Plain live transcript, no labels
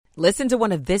Listen to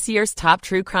one of this year's top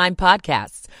true crime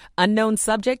podcasts. Unknown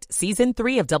Subject, Season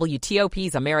 3 of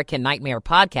WTOP's American Nightmare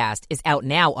podcast is out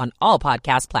now on all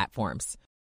podcast platforms.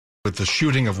 With the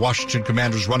shooting of Washington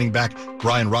Commanders running back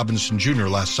Brian Robinson Jr.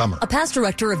 last summer. A past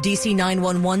director of DC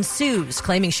 911 sues,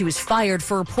 claiming she was fired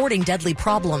for reporting deadly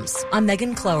problems. I'm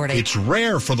Megan Cloherty. It's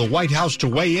rare for the White House to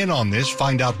weigh in on this.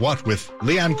 Find out what with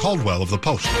Leanne Caldwell of The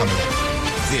Post coming up.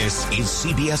 This is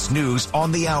CBS News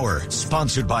on the Hour,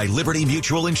 sponsored by Liberty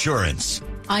Mutual Insurance.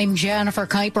 I'm Jennifer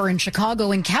Kuiper in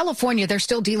Chicago. In California, they're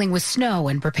still dealing with snow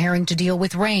and preparing to deal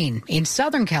with rain. In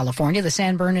Southern California, the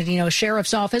San Bernardino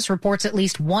Sheriff's Office reports at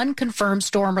least one confirmed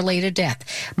storm-related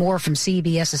death. More from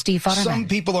CBS's Steve Futterman. Some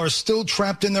people are still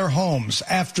trapped in their homes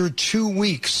after 2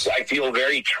 weeks. I feel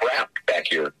very trapped back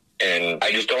here, and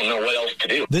I just don't know what else to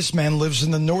do. This man lives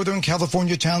in the Northern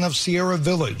California town of Sierra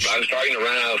Village. I'm starting to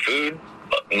run out of food.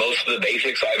 Most of the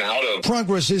basics I'm out of.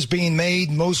 Progress is being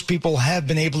made. Most people have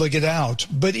been able to get out.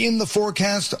 But in the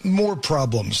forecast, more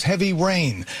problems. Heavy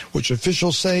rain, which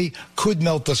officials say could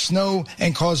melt the snow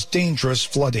and cause dangerous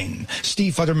flooding.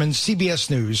 Steve Futterman, CBS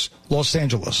News, Los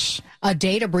Angeles. A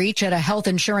data breach at a health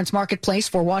insurance marketplace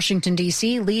for Washington,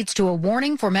 D.C. leads to a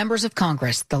warning for members of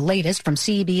Congress. The latest from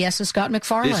CBS's Scott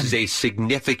McFarland. This is a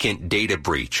significant data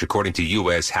breach. According to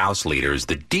U.S. House leaders,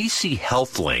 the D.C.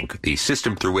 Health Link, the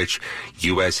system through which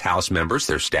U.S. House members,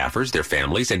 their staffers, their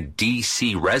families, and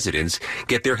D.C. residents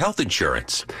get their health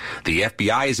insurance. The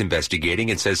FBI is investigating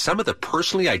and says some of the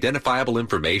personally identifiable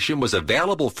information was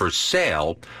available for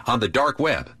sale on the dark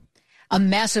web. A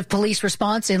massive police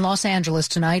response in Los Angeles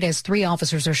tonight as 3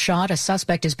 officers are shot. A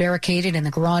suspect is barricaded in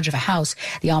the garage of a house.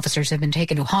 The officers have been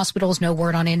taken to hospitals. No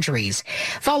word on injuries.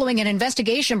 Following an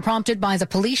investigation prompted by the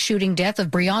police shooting death of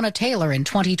Breonna Taylor in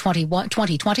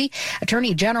 2020,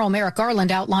 Attorney General Merrick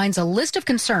Garland outlines a list of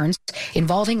concerns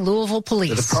involving Louisville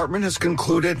police. The department has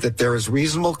concluded that there is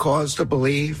reasonable cause to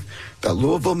believe that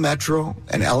Louisville Metro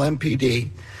and LMPD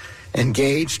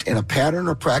engaged in a pattern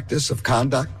or practice of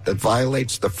conduct that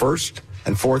violates the First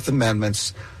and Fourth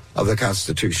Amendments of the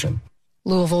Constitution.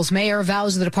 Louisville's mayor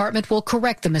vows the department will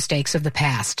correct the mistakes of the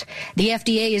past. The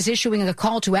FDA is issuing a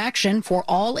call to action for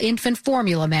all infant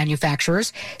formula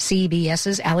manufacturers.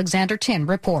 CBS's Alexander Tin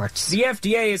reports. The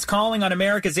FDA is calling on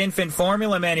America's infant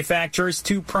formula manufacturers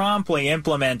to promptly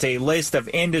implement a list of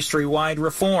industry-wide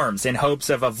reforms in hopes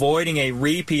of avoiding a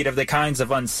repeat of the kinds of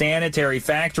unsanitary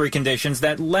factory conditions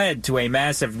that led to a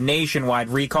massive nationwide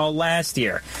recall last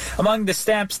year. Among the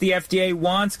steps, the FDA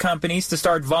wants companies to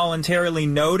start voluntarily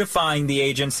notifying the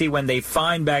agency when they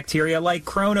find bacteria like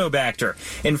Chronobacter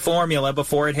in formula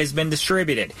before it has been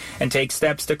distributed, and take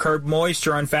steps to curb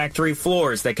moisture on factory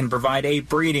floors that can provide a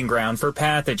breeding ground for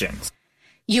pathogens.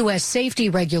 U.S. safety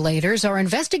regulators are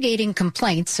investigating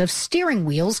complaints of steering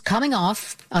wheels coming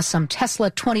off some Tesla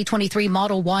 2023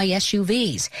 Model Y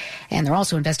SUVs. And they're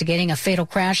also investigating a fatal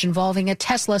crash involving a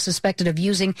Tesla suspected of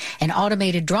using an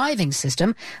automated driving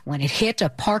system when it hit a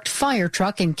parked fire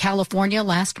truck in California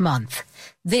last month.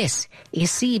 This is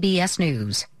CBS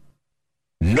News.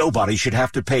 Nobody should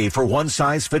have to pay for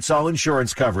one-size-fits-all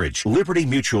insurance coverage. Liberty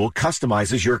Mutual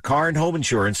customizes your car and home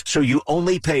insurance so you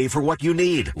only pay for what you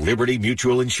need. Liberty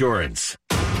Mutual Insurance.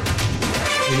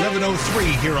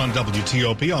 11:03 here on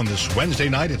WTOP on this Wednesday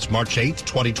night. It's March 8th,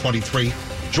 2023.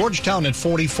 Georgetown at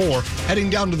 44,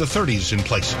 heading down to the 30s in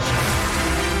places.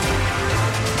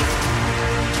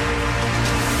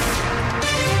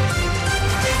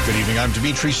 Good evening. I'm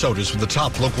Dimitri Sotis with the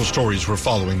top local stories we're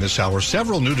following this hour.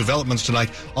 Several new developments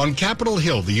tonight. On Capitol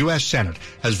Hill, the U.S. Senate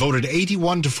has voted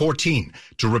 81-14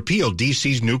 to repeal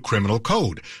D.C.'s new criminal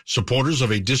code. Supporters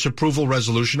of a disapproval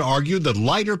resolution argued that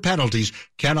lighter penalties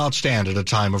cannot stand at a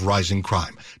time of rising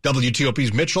crime.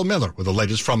 WTOP's Mitchell Miller with the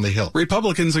latest from the Hill.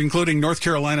 Republicans, including North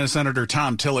Carolina Senator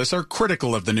Tom Tillis, are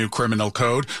critical of the new criminal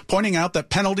code, pointing out that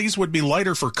penalties would be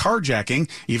lighter for carjacking,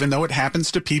 even though it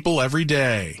happens to people every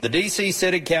day. The D.C.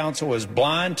 City Council was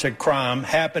blind to crime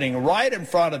happening right in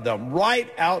front of them, right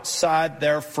outside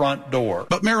their front door.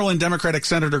 But Maryland Democratic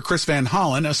Senator Chris Van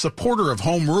Hollen, a supporter of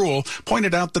home rule,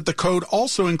 pointed out that the code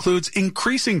also includes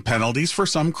increasing penalties for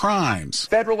some crimes.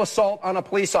 Federal assault on a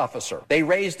police officer. They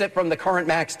raised it from the current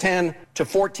max 10 to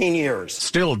 14 years.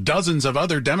 Still, dozens of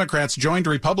other Democrats joined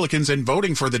Republicans in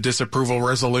voting for the disapproval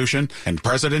resolution, and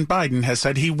President Biden has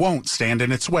said he won't stand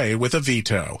in its way with a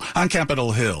veto. On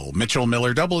Capitol Hill, Mitchell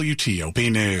Miller, WTOP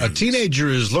News. A teenager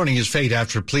is learning his fate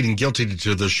after pleading guilty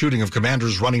to the shooting of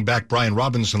Commanders running back Brian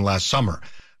Robinson last summer.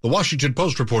 The Washington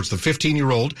Post reports the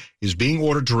 15-year-old is being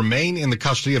ordered to remain in the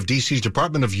custody of D.C.'s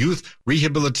Department of Youth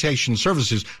Rehabilitation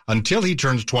Services until he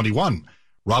turns 21.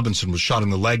 Robinson was shot in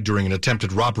the leg during an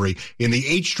attempted robbery in the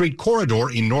H Street corridor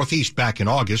in Northeast back in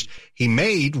August. He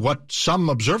made what some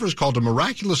observers called a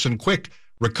miraculous and quick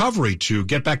recovery to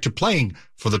get back to playing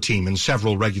for the team in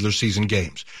several regular season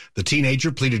games. The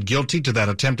teenager pleaded guilty to that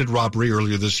attempted robbery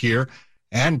earlier this year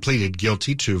and pleaded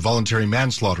guilty to voluntary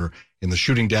manslaughter in the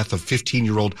shooting death of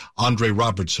 15-year-old Andre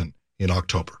Robertson in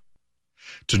October.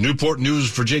 To Newport News,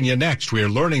 Virginia next. We are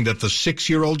learning that the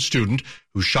 6-year-old student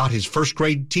who shot his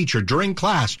first-grade teacher during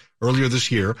class earlier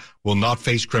this year will not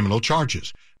face criminal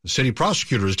charges. The city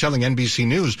prosecutor is telling NBC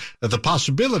News that the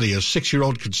possibility a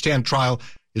 6-year-old could stand trial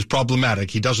is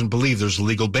problematic. He doesn't believe there's a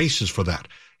legal basis for that.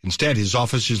 Instead, his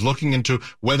office is looking into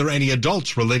whether any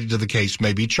adults related to the case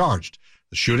may be charged.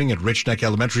 The shooting at Rich Neck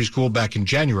Elementary School back in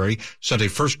January sent a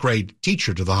first-grade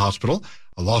teacher to the hospital.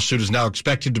 A lawsuit is now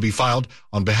expected to be filed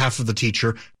on behalf of the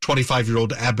teacher,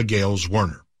 25-year-old Abigail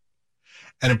Zwerner.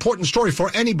 An important story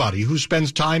for anybody who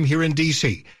spends time here in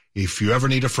D.C. if you ever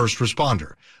need a first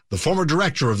responder. The former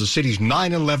director of the city's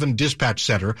 9/11 dispatch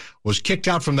center was kicked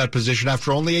out from that position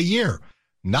after only a year.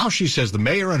 Now she says the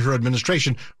mayor and her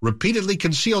administration repeatedly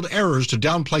concealed errors to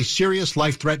downplay serious,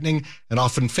 life-threatening, and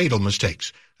often fatal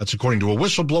mistakes. That's according to a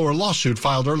whistleblower lawsuit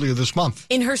filed earlier this month.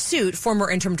 In her suit, former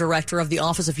interim director of the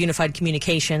Office of Unified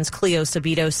Communications, Cleo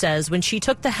Sabito, says when she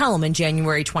took the helm in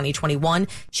January 2021,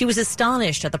 she was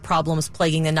astonished at the problems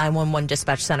plaguing the 911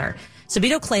 dispatch center.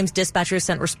 Sabito claims dispatchers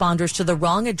sent responders to the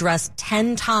wrong address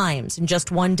 10 times in just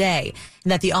one day,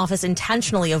 and that the office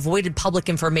intentionally avoided public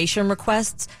information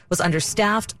requests, was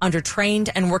understaffed, undertrained,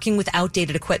 and working with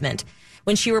outdated equipment.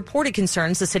 When she reported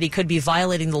concerns the city could be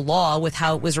violating the law with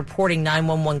how it was reporting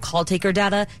 911 call taker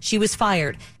data, she was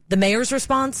fired. The mayor's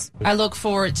response? I look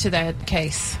forward to that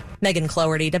case. Megan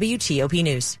Cloherty, WTOP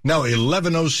News. Now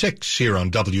 11:06 here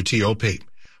on WTOP.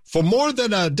 For more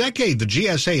than a decade, the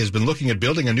GSA has been looking at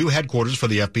building a new headquarters for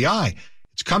the FBI.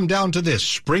 It's come down to this: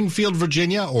 Springfield,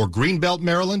 Virginia, or Greenbelt,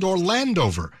 Maryland, or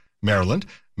Landover, Maryland.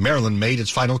 Maryland made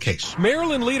its final case.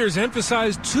 Maryland leaders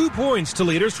emphasized 2 points to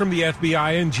leaders from the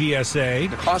FBI and GSA.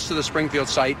 The cost of the Springfield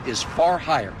site is far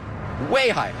higher, way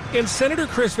higher. And Senator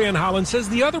Chris Van Hollen says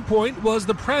the other point was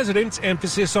the president's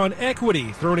emphasis on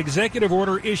equity through an executive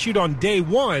order issued on day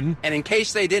one. And in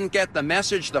case they didn't get the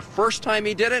message the first time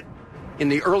he did it, in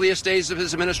the earliest days of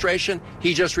his administration,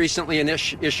 he just recently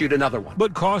issued another one.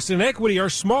 But cost and equity are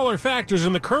smaller factors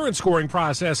in the current scoring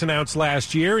process announced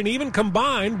last year, and even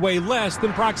combined weigh less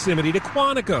than proximity to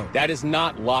Quantico. That is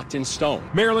not locked in stone.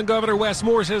 Maryland Governor Wes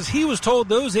Moore says he was told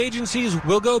those agencies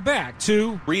will go back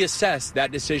to reassess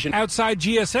that decision. Outside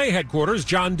GSA headquarters,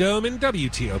 John Doman,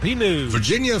 WTOP News.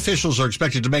 Virginia officials are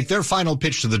expected to make their final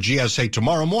pitch to the GSA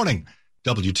tomorrow morning.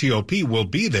 WTOP will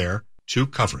be there to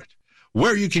cover it.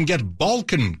 Where you can get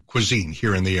Balkan cuisine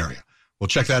here in the area. We'll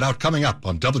check that out coming up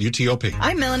on WTOP.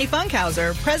 I'm Melanie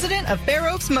Funkhauser, president of Fair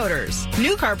Oaks Motors.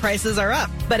 New car prices are up,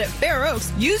 but at Fair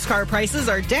Oaks, used car prices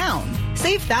are down.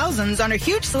 Save thousands on a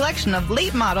huge selection of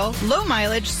late model, low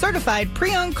mileage, certified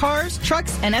pre-owned cars,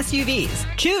 trucks, and SUVs.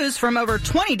 Choose from over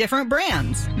 20 different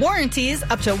brands. Warranties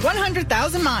up to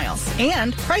 100,000 miles.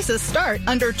 And prices start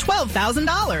under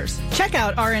 $12,000. Check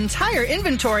out our entire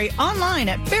inventory online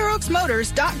at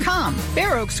fairoaksmotors.com.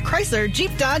 Fair Oaks Chrysler,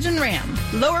 Jeep, Dodge, and Ram.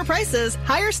 Lower prices,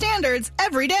 higher standards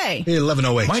every day.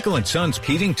 11:08. Michael and Son's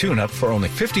heating tune-up for only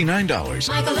 $59.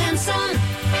 Michael and Son.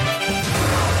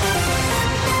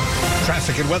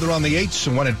 Traffic and weather on the 8s,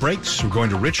 and when it breaks, we're going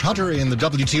to Rich Hunter in the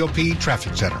WTOP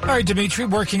Traffic Center. All right, Dimitri,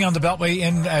 working on the Beltway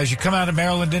in as you come out of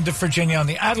Maryland into Virginia on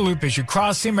the outer loop as you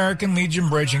cross the American Legion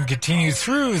Bridge and continue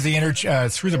through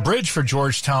the bridge for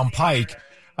Georgetown Pike.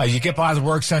 You get by the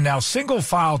work zone now, single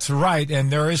file to right,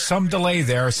 and there is some delay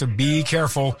there, so be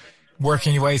careful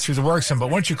working your way through the work zone. But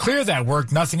once you clear that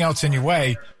work, nothing else in your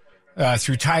way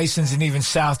through Tyson's and even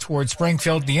south towards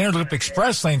Springfield. The Interloop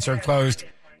Express lanes are closed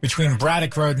between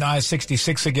Braddock Road and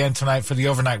I-66 again tonight for the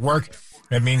overnight work.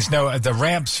 It means the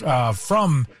ramps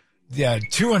from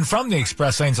to and from the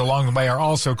express lanes along the way are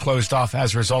also closed off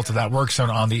as a result of that work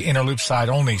zone on the Interloop side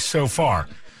only so far.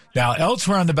 Now,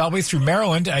 elsewhere on the Beltway through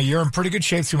Maryland, you're in pretty good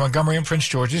shape through Montgomery and Prince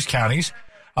George's counties.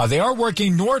 They are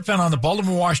working northbound on the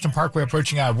Baltimore-Washington Parkway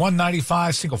approaching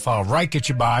I-195, single file right, get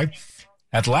you by.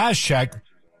 At last check,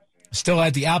 still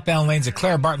had the outbound lanes of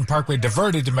Clara Barton Parkway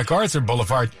diverted to MacArthur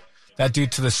Boulevard. That due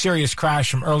to the serious crash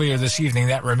from earlier this evening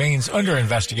that remains under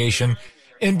investigation.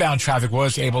 Inbound traffic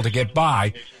was able to get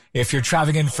by. If you're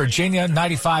traveling in Virginia,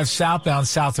 95 southbound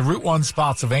south of Route 1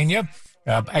 Spotsylvania,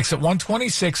 exit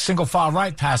 126, single file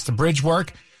right past the bridge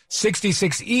work.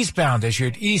 66 eastbound as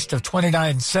you're east of 29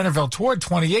 in Centerville toward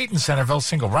 28 in Centerville,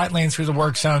 single right lane through the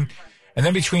work zone. And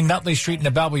then between Nutley Street and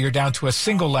the Beltway, you're down to a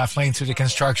single left lane through the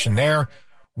construction there.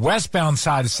 Westbound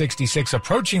side of 66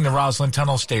 approaching the Roslyn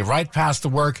Tunnel, stay right past the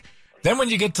work. Then when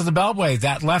you get to the Beltway,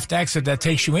 that left exit that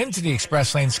takes you into the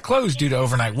express lanes closed due to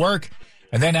overnight work.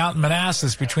 And then out in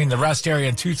Manassas between the rest area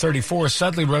and 234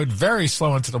 Sudley Road, very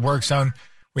slow into the work zone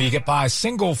where you get by a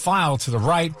single file to the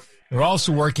right. They're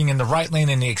also working in the right lane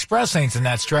in the express lanes in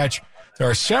that stretch. There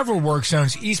are several work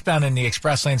zones eastbound in the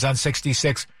express lanes on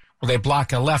 66 where they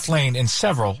block a left lane in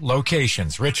several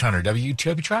locations. Rich Hunter,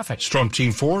 WTOP Traffic. Storm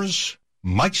Team 4's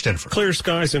Mike Stenford. Clear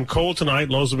skies and cold tonight.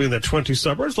 Lows will be in the 20s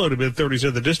suburbs, low to mid-30s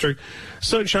in the district.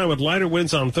 Sunshine with lighter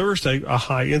winds on Thursday, a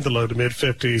high in the low to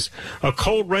mid-50s. A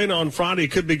cold rain on Friday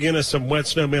could begin as some wet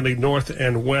snow, mainly north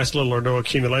and west. Little or no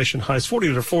accumulation. Highs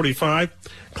 40 to 45.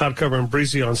 Cloud cover and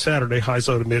breezy on Saturday. Highs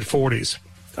low to mid-40s.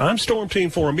 I'm Storm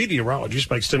Team 4 meteorologist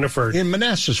Mike Stenford. In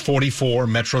Manassas, 44.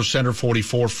 Metro Center,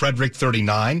 44. Frederick,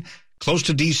 39. Close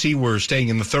to D.C., we're staying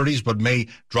in the 30s, but may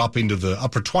drop into the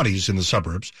upper 20s in the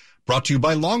suburbs. Brought to you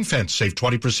by Long Fence. Save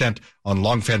 20% on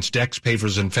Long Fence decks,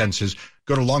 pavers, and fences.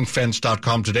 Go to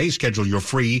longfence.com today. Schedule your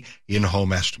free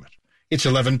in-home estimate. It's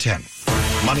 11:10.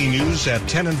 Money news at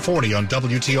 10 and 40 on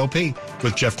WTOP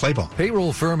with Jeff Claiborne.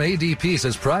 Payroll firm ADP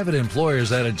says private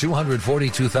employers added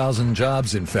 242,000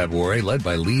 jobs in February, led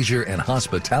by leisure and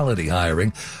hospitality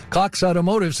hiring. Cox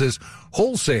Automotive says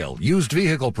wholesale used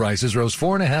vehicle prices rose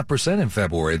 4.5% in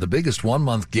February, the biggest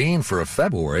one-month gain for a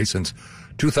February since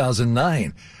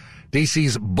 2009.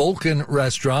 DC's Bolkin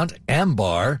restaurant,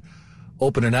 Ambar,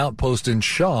 opened an outpost in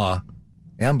Shaw.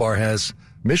 Ambar has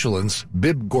Michelin's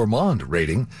Bib Gourmand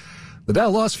rating. The Dow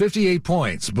lost 58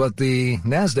 points, but the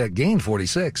Nasdaq gained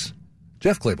 46.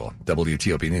 Jeff Claiborne,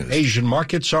 WTOP News. Asian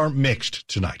markets are mixed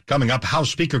tonight. Coming up, House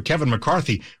Speaker Kevin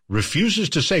McCarthy refuses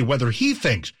to say whether he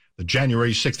thinks the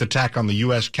January 6th attack on the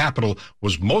U.S. Capitol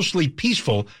was mostly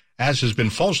peaceful, as has been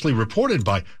falsely reported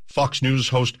by Fox News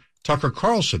host Tucker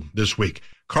Carlson this week.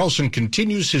 Carlson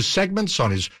continues his segments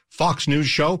on his Fox News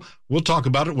show. We'll talk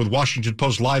about it with Washington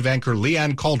Post live anchor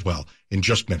Leanne Caldwell in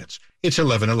just minutes. It's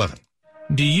 11:11.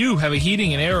 Do you have a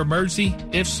heating and air emergency?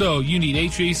 If so, you need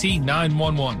HVAC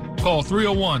 911. Call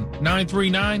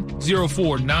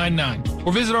 301-939-0499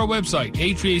 or visit our website,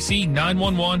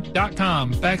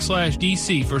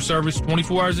 hvac911.com/DC for service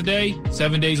 24 hours a day,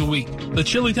 7 days a week. The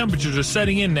chilly temperatures are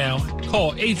setting in now.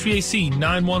 Call HVAC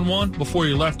 911 before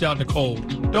you're left out in the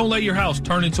cold. Don't let your house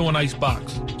turn into an ice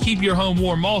box. Keep your home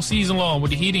warm all season long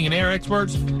with the heating and air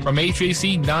experts from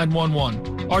HVAC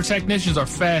 911. Our technicians are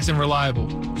fast and reliable,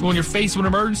 so when you're faced with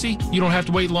an emergency, you don't have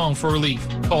to wait long for relief.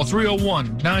 Call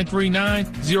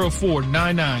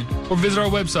 301-939-0499 or visit our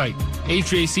website,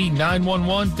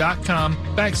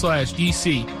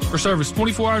 hvac911.com/DC for service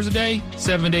 24 hours a day,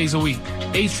 7 days a week.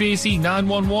 HVAC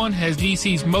 911 has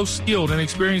DC's most skilled and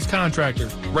experienced contractor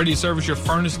ready to service your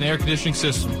furnace and air conditioning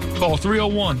system. Call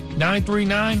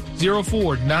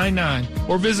 301-939-0499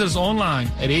 or visit us online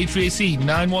at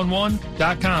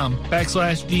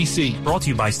hvac911.com/DC. Brought to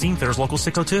you by Steamfitters Local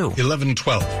 602.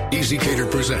 11:12.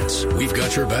 EasyCater presents We've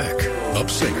Got Your Back. Up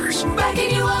Singers.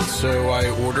 Backing you up. So I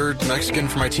ordered Mexican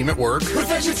for my team at work. With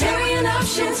vegetarian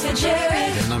options for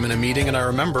Jerry. And I'm in a meeting and I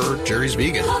remember Jerry's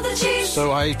vegan. Love the cheese.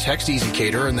 So I text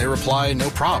EasyCater and they reply, no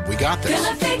prob, we got this.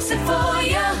 Gonna fix it for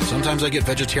you. Sometimes I get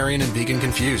vegetarian and vegan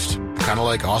confused. Kind of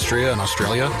like Austria and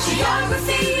Australia.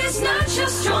 Geography is not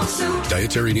just strong suit.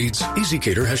 Dietary needs?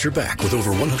 EasyCater has your back with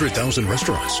over 100,000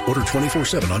 restaurants. Order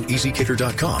 24/7 on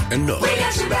EasyCater.com and know. We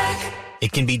got your back.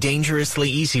 It can be dangerously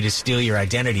easy to steal your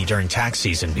identity during tax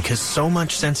season because so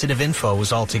much sensitive info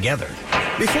is all together.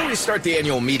 Before we start the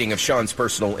annual meeting of Sean's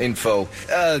personal info,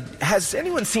 has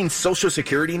anyone seen Social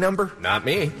Security number? Not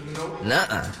me.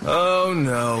 Nuh-uh. Oh,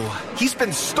 no. He's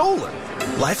been stolen.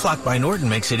 LifeLock by Norton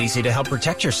makes it easy to help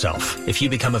protect yourself. If you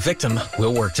become a victim,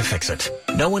 we'll work to fix it.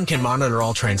 No one can monitor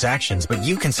all transactions, but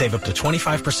you can save up to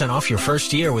 25% off your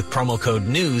first year with promo code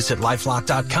NEWS at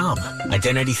LifeLock.com.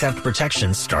 Identity theft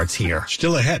protection starts here.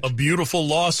 Still ahead. A beautiful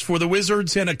loss for the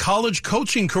Wizards, and a college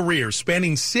coaching career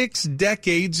spanning 6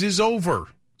 decades is over.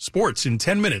 Sports in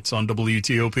 10 minutes on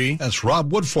WTOP. That's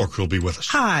Rob Woodfork who'll be with us.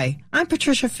 Hi, I'm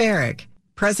Patricia Farrick,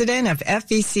 president of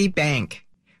FVC Bank.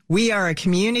 We are a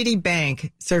community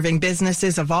bank serving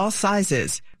businesses of all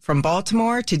sizes, from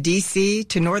Baltimore to D.C.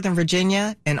 to Northern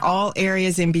Virginia and all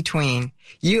areas in between.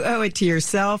 You owe it to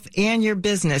yourself and your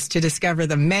business to discover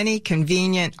the many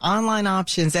convenient online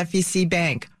options FVC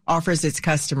Bank offers its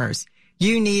customers.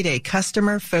 You need a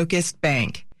customer-focused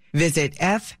bank. Visit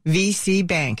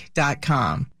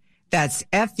fvcbank.com. That's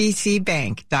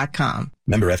fvcbank.com.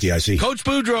 Member FDIC. Coach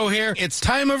Boudreau here. It's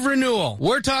time of renewal.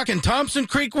 We're talking Thompson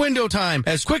Creek window time.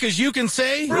 As quick as you can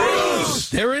say,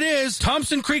 Bruce! There it is.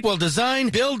 Thompson Creek will design,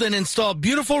 build, and install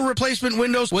beautiful replacement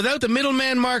windows without the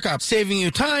middleman markup, saving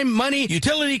you time, money,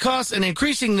 utility costs, and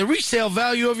increasing the resale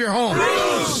value of your home.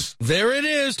 Bruce! There it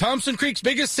is. Thompson Creek's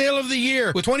biggest sale of the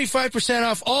year with 25%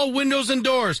 off all windows and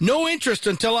doors. No interest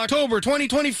until October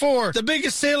 2024. The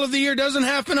biggest sale of the year doesn't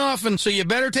happen often, so you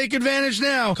better take advantage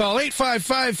now. Call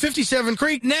 855-57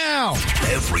 Creek now.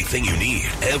 Everything you need,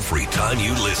 every time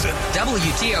you listen.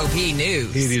 WTOP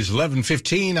News. It is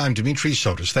 11:15. I'm Dimitri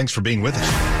Sotis. Thanks for being with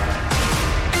us.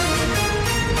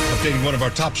 Updating one of our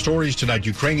top stories tonight,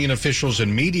 Ukrainian officials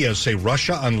and media say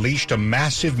Russia unleashed a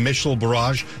massive missile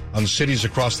barrage on cities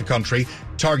across the country,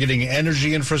 targeting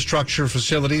energy infrastructure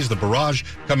facilities. The barrage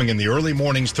coming in the early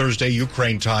mornings Thursday,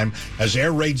 Ukraine time, as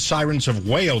air raid sirens have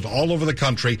wailed all over the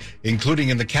country, including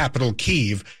in the capital,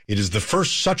 Kyiv. It is the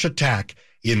first such attack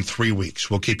in 3 weeks.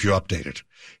 We'll keep you updated.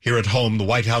 Here at home, the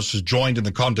White House has joined in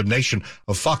the condemnation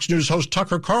of Fox News host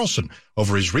Tucker Carlson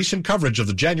over his recent coverage of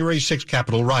the January 6th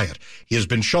Capitol riot. He has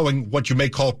been showing what you may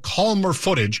call calmer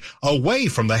footage away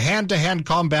from the hand-to-hand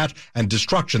combat and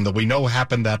destruction that we know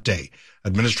happened that day.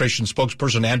 Administration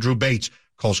spokesperson Andrew Bates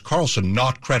calls Carlson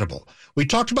not credible. We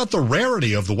talked about the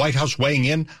rarity of the White House weighing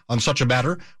in on such a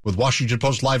matter with Washington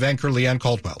Post live anchor Leanne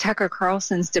Caldwell. Tucker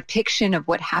Carlson's depiction of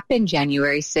what happened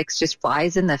January 6th just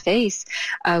flies in the face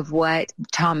of what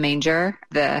Tom Manger,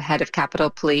 the head of Capitol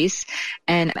Police,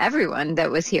 and everyone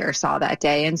that was here saw that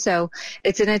day. And so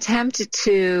it's an attempt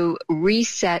to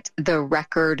reset the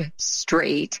record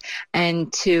straight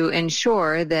and to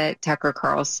ensure that Tucker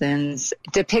Carlson's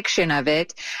depiction of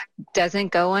it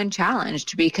doesn't go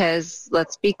unchallenged, because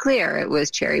let's be clear, it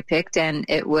was cherry-picked and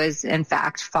it was, in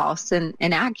fact, false and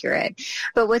inaccurate.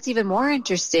 But what's even more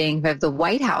interesting of the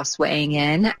White House weighing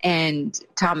in and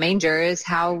Tom Manger is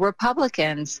how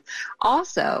Republicans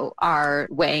also are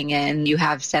weighing in. You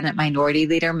have Senate Minority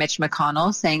Leader Mitch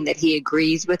McConnell saying that he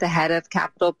agrees with the head of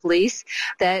Capitol Police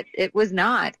that it was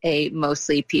not a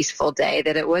mostly peaceful day,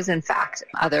 that it was, in fact,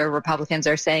 other Republicans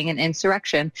are saying an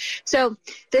insurrection. So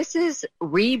this is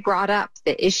brought up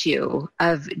the issue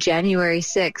of January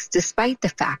 6th, despite the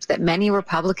fact that many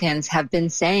Republicans have been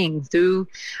saying through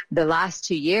the last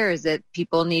 2 years that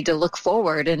people need to look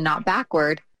forward and not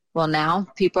backward. Well, now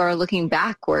people are looking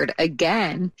backward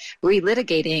again,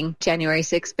 relitigating January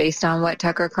 6th based on what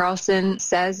Tucker Carlson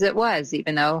says it was,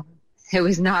 even though it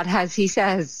was not as he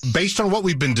says. Based on what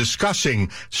we've been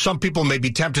discussing, some people may be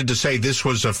tempted to say this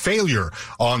was a failure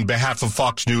on behalf of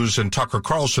Fox News and Tucker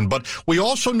Carlson. But we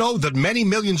also know that many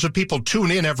millions of people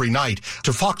tune in every night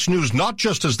to Fox News, not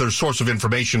just as their source of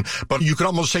information, but you could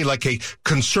almost say like a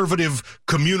conservative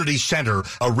community center,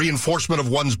 a reinforcement of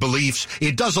one's beliefs.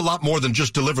 It does a lot more than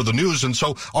just deliver the news. And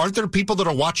so aren't there people that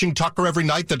are watching Tucker every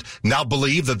night that now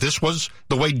believe that this was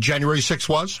the way January 6th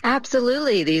was?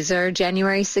 Absolutely. These are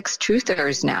January 6th truthers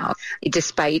now,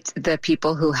 despite the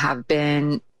people who have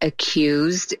been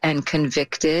accused and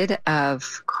convicted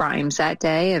of crimes that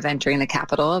day, of entering the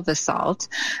Capitol, of assault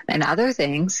and other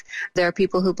things. There are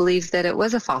people who believe that it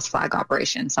was a false flag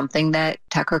operation, something that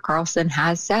Tucker Carlson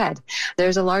has said.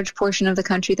 There's a large portion of the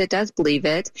country that does believe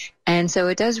it, and so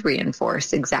it does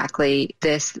reinforce exactly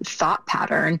this thought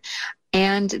pattern.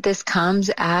 And this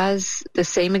comes as the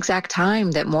same exact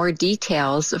time that more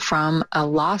details from a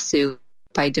lawsuit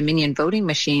by Dominion Voting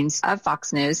Machines of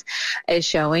Fox News is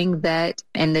showing that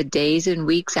in the days and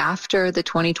weeks after the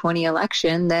 2020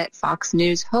 election, that Fox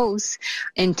News hosts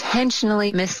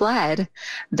intentionally misled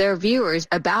their viewers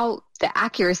about the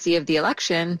accuracy of the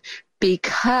election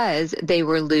because they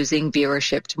were losing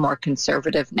viewership to more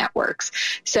conservative networks.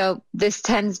 So this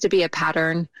tends to be a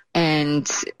pattern, and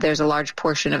there's a large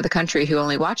portion of the country who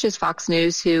only watches Fox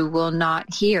News who will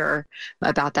not hear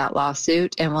about that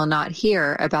lawsuit and will not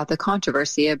hear about the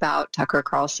controversy about Tucker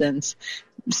Carlson's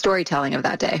storytelling of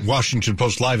that day. Washington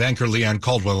Post live anchor Leanne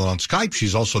Caldwell on Skype.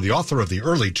 She's also the author of the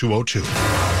Early 202.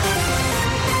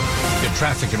 Get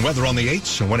traffic and weather on the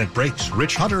 8s and when it breaks.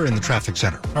 Rich Hunter in the traffic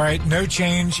center. All right, no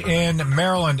change in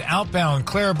Maryland. Outbound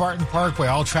Clara Barton Parkway,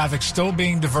 all traffic still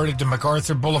being diverted to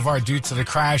MacArthur Boulevard due to the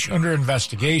crash, under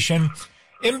investigation.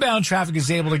 Inbound traffic is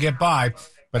able to get by,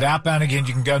 but outbound, again,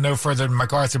 you can go no further than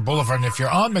MacArthur Boulevard. And if you're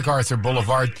on MacArthur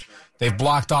Boulevard, they've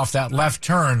blocked off that left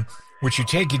turn, which would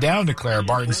take you down to Clara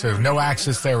Barton, so no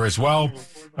access there as well.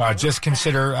 Just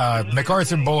consider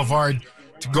MacArthur Boulevard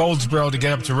to Goldsboro to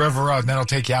get up to River Road, and that'll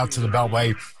take you out to the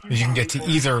Beltway, and you can get to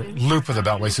either loop of the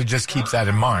Beltway, so just keep that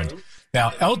in mind.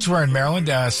 Now, elsewhere in Maryland,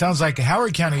 sounds like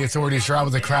Howard County authorities are out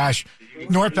with a crash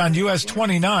northbound US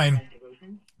 29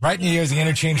 right near the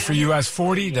interchange for US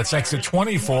 40. That's exit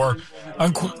 24.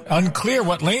 Unclear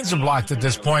what lanes are blocked at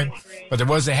this point, but there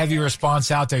was a heavy response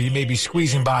out there. You may be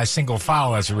squeezing by a single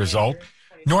file as a result.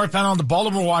 Northbound on the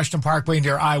Baltimore-Washington Parkway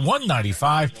near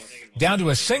I-195, down to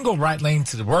a single right lane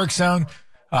to the work zone.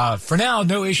 For now,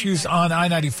 no issues on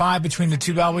I-95 between the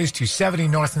two beltways. 270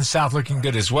 north and south looking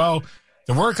good as well.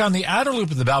 The work on the outer loop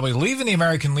of the beltway leaving the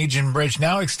American Legion Bridge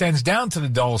now extends down to the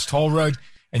Dulles Toll Road,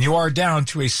 and you are down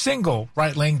to a single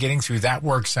right lane getting through that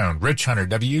work zone. Rich Hunter,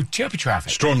 WTOP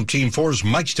Traffic. Storm Team 4's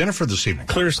Mike Stennifer this evening.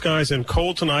 Clear skies and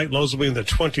cold tonight. Lows will be in the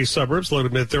 20 suburbs, low to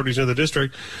mid-30s in the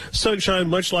district. Sunshine,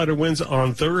 much lighter winds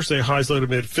on Thursday, highs low to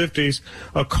mid-50s.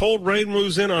 A cold rain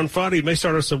moves in on Friday. May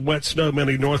start with some wet snow,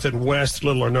 mainly north and west.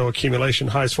 Little or no accumulation,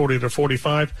 highs 40 to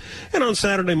 45. And on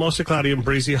Saturday, mostly cloudy and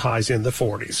breezy, highs in the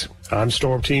 40s. I'm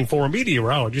Storm Team 4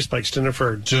 meteorologist Mike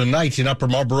Stennifer. Tonight in Upper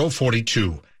Marlboro,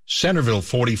 42. Centerville,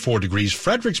 44 degrees.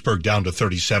 Fredericksburg down to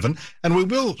 37. And we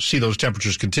will see those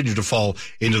temperatures continue to fall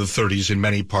into the 30s in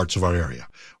many parts of our area.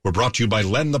 We're brought to you by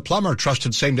Len the Plumber,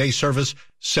 trusted same-day service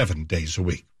 7 days a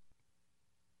week.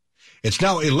 It's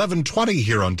now 11:20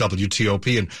 here on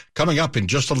WTOP, and coming up in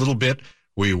just a little bit,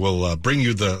 we will bring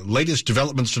you the latest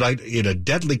developments tonight in a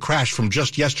deadly crash from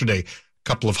just yesterday.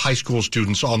 Couple of high school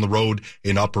students on the road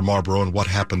in Upper Marlboro and what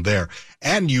happened there.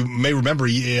 And you may remember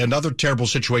another terrible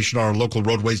situation on our local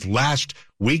roadways last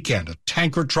weekend. A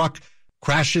tanker truck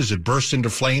crashes, it bursts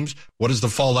into flames. What is the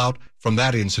fallout from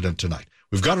that incident tonight?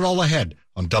 We've got it all ahead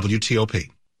on WTOP.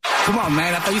 Come on,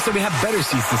 man. I thought you said we had better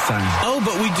seats this time. Oh,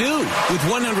 but we do. With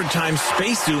 100 times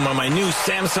space zoom on my new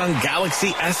Samsung Galaxy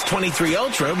S23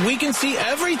 Ultra, we can see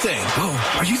everything.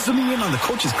 Whoa, are you zooming in on the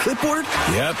coach's clipboard?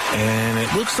 Yep, and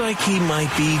it looks like he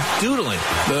might be doodling.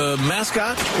 The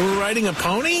mascot riding a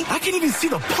pony? I can even see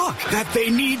the puck that they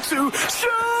need to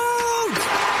shoot!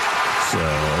 So,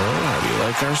 how do you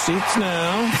like our seats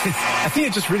now? I think I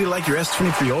just really like your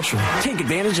S23 Ultra. Take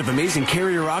advantage of amazing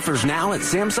carrier offers now at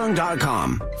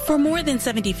Samsung.com. For more than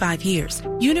 75 years,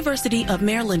 University of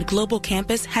Maryland Global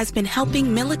Campus has been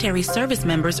helping military service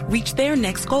members reach their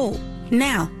next goal.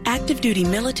 Now, active duty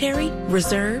military,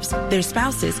 reserves, their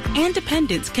spouses, and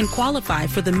dependents can qualify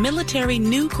for the Military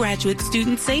New Graduate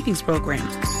Student Savings Program.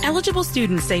 Eligible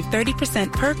students save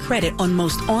 30% per credit on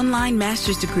most online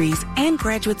master's degrees and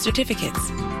graduate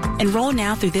certificates. Enroll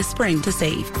now through this spring to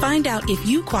save. Find out if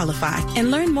you qualify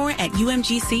and learn more at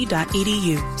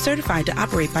umgc.edu. Certified to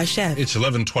operate by Chev. It's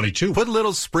 11:22. Put a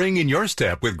little spring in your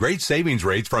step with great savings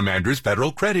rates from Andrews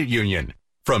Federal Credit Union.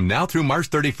 From now through March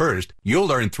 31st,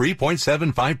 you'll earn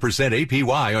 3.75%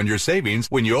 APY on your savings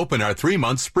when you open our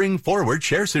 3-month Spring Forward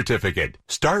Share Certificate.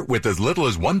 Start with as little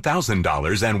as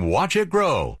 $1,000 and watch it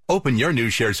grow. Open your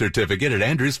new share certificate at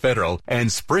Andrews Federal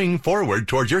and spring forward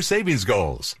towards your savings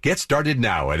goals. Get started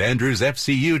now at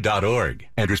andrewsfcu.org.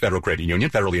 Andrews Federal Credit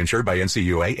Union, federally insured by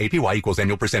NCUA. APY equals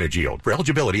annual percentage yield. For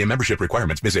eligibility and membership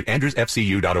requirements, visit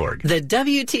andrewsfcu.org. The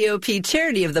WTOP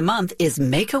Charity of the Month is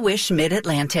Make-A-Wish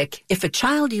Mid-Atlantic. If a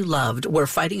child you loved were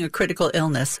fighting a critical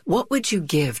illness, what would you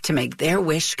give to make their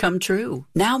wish come true?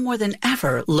 Now more than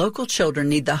ever, local children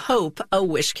need the hope a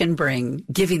wish can bring,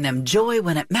 giving them joy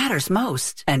when it matters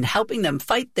most and helping them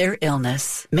fight their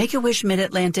illness. Make-A-Wish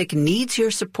Mid-Atlantic needs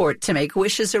your support to make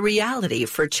wishes a reality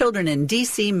for children in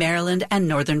D.C., Maryland, and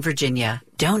Northern Virginia.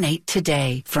 Donate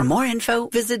today. For more info,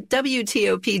 visit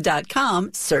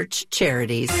WTOP.com, search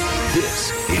charities.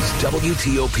 This is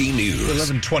WTOP News.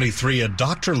 11:23. A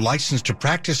doctor licensed to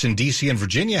practice in D.C. and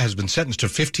Virginia has been sentenced to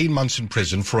 15 months in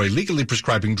prison for illegally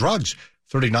prescribing drugs.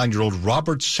 39-year-old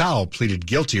Robert Sau pleaded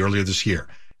guilty earlier this year.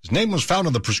 His name was found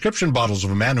on the prescription bottles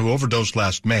of a man who overdosed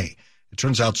last May. It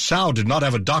turns out Sau did not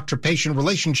have a doctor-patient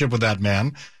relationship with that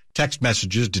man. Text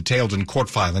messages detailed in court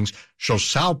filings show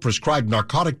Sau prescribed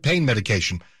narcotic pain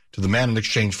medication to the man in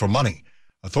exchange for money.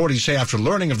 Authorities say after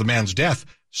learning of the man's death,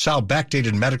 Sau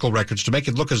backdated medical records to make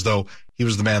it look as though he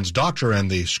was the man's doctor and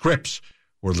the scripts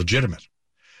were legitimate.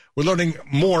 We're learning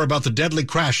more about the deadly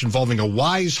crash involving a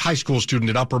Wise high school student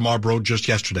in Upper Marlboro just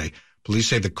yesterday. Police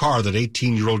say the car that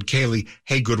 18-year-old Kaylee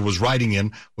Haygood was riding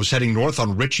in was heading north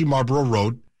on Ritchie Marlboro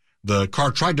Road. The car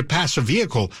tried to pass a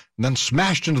vehicle and then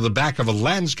smashed into the back of a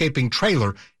landscaping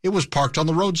trailer. It was parked on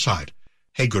the roadside.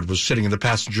 Haygood was sitting in the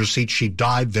passenger seat. She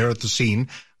died there at the scene.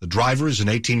 The driver is an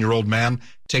 18-year-old man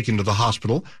taken to the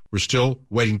hospital. We're still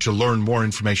waiting to learn more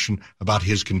information about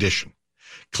his condition.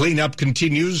 Cleanup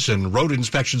continues and road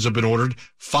inspections have been ordered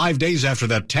 5 days after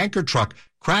that tanker truck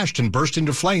crashed and burst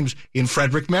into flames in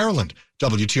Frederick, Maryland.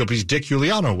 WTOP's Dick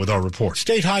Giuliano with our report.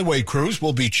 State highway crews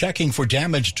will be checking for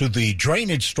damage to the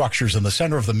drainage structures in the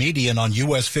center of the median on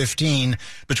US 15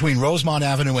 between Rosemont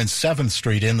Avenue and 7th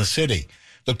Street in the city.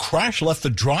 The crash left the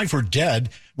driver dead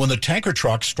when the tanker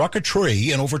truck struck a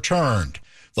tree and overturned.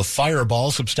 The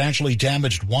fireball substantially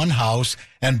damaged one house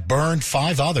and burned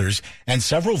 5 others, and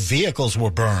several vehicles were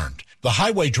burned. The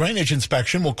highway drainage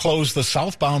inspection will close the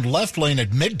southbound left lane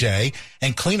at midday,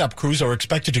 and cleanup crews are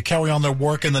expected to carry on their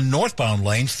work in the northbound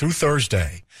lanes through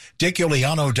Thursday. Dick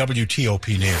Iuliano,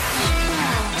 WTOP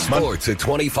News. Sports at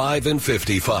 25 and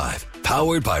 55.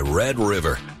 Powered by Red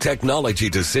River. Technology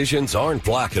decisions aren't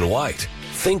black and white.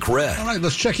 Think red. All right,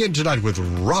 let's check in tonight with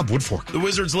Rob Woodfork. The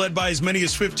Wizards led by as many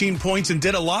as 15 points and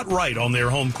did a lot right on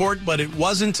their home court, but it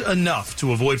wasn't enough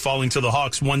to avoid falling to the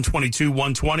Hawks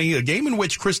 122-120, a game in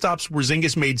which Kristaps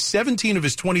Porzingis made 17 of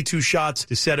his 22 shots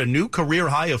to set a new career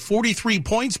high of 43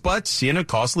 points, but in a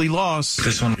costly loss.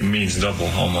 This one means double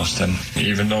almost, and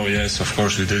even though, yes, of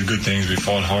course, we did good things, we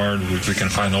fought hard, we can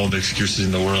find all the excuses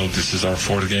in the world. This is our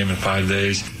 4th game in 5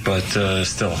 days, but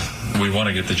still, we want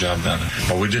to get the job done,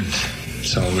 but we didn't.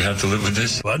 So we have to live with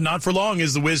this. But not for long,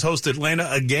 as the Wiz host Atlanta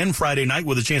again Friday night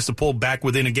with a chance to pull back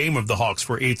within a game of the Hawks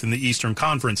for 8th in the Eastern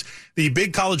Conference. The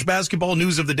big college basketball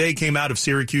news of the day came out of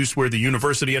Syracuse, where the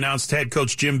university announced head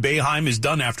coach Jim Boeheim is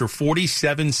done after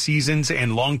 47 seasons,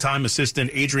 and longtime assistant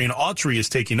Adrian Autry is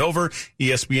taking over.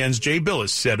 ESPN's Jay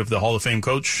Billis said of the Hall of Fame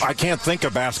coach, I can't think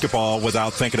of basketball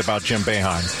without thinking about Jim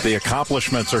Boeheim. The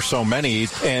accomplishments are so many,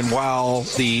 and while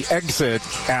the exit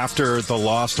after the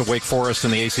loss to Wake Forest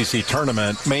in the ACC tournament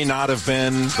may not have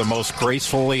been the most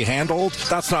gracefully handled,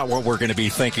 that's not what we're going to be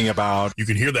thinking about. You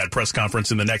can hear that press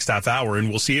conference in the next half hour, and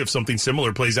we'll see if something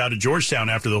similar plays out at Georgetown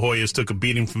after the Hoyas took a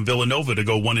beating from Villanova to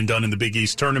go 1-and-done in the Big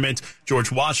East tournament.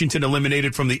 George Washington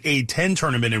eliminated from the A-10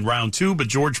 tournament in round 2, but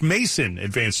George Mason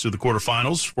advanced to the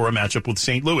quarterfinals for a matchup with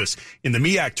St. Louis. In the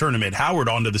MEAC tournament, Howard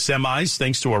on to the semis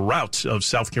thanks to a rout of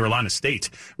South Carolina State.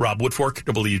 Rob Woodfork,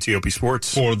 WTOP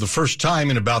Sports. For the first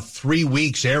time in about 3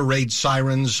 weeks, air raid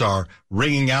sirens are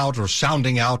ringing out or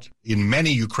sounding out in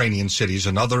many Ukrainian cities.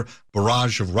 Another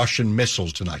barrage of Russian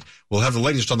missiles tonight. We'll have the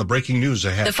latest on the breaking news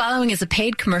ahead. The following is a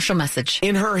paid commercial message.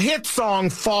 In her hit song,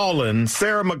 Fallen,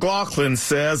 Sarah McLachlan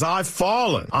says, I've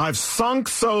fallen. I've sunk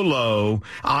so low.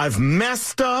 I've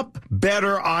messed up.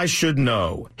 Better I should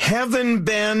know. Heaven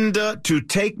bend to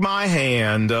take my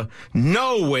hand.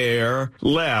 Nowhere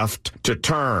left to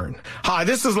turn. Hi,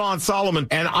 this is Lon Solomon,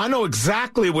 and I know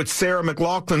exactly what Sarah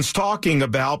McLachlan's talking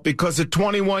about because at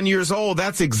 21 years old,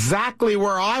 that's exactly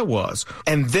where I was.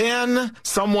 And then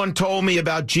someone told me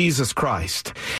about Jesus Christ.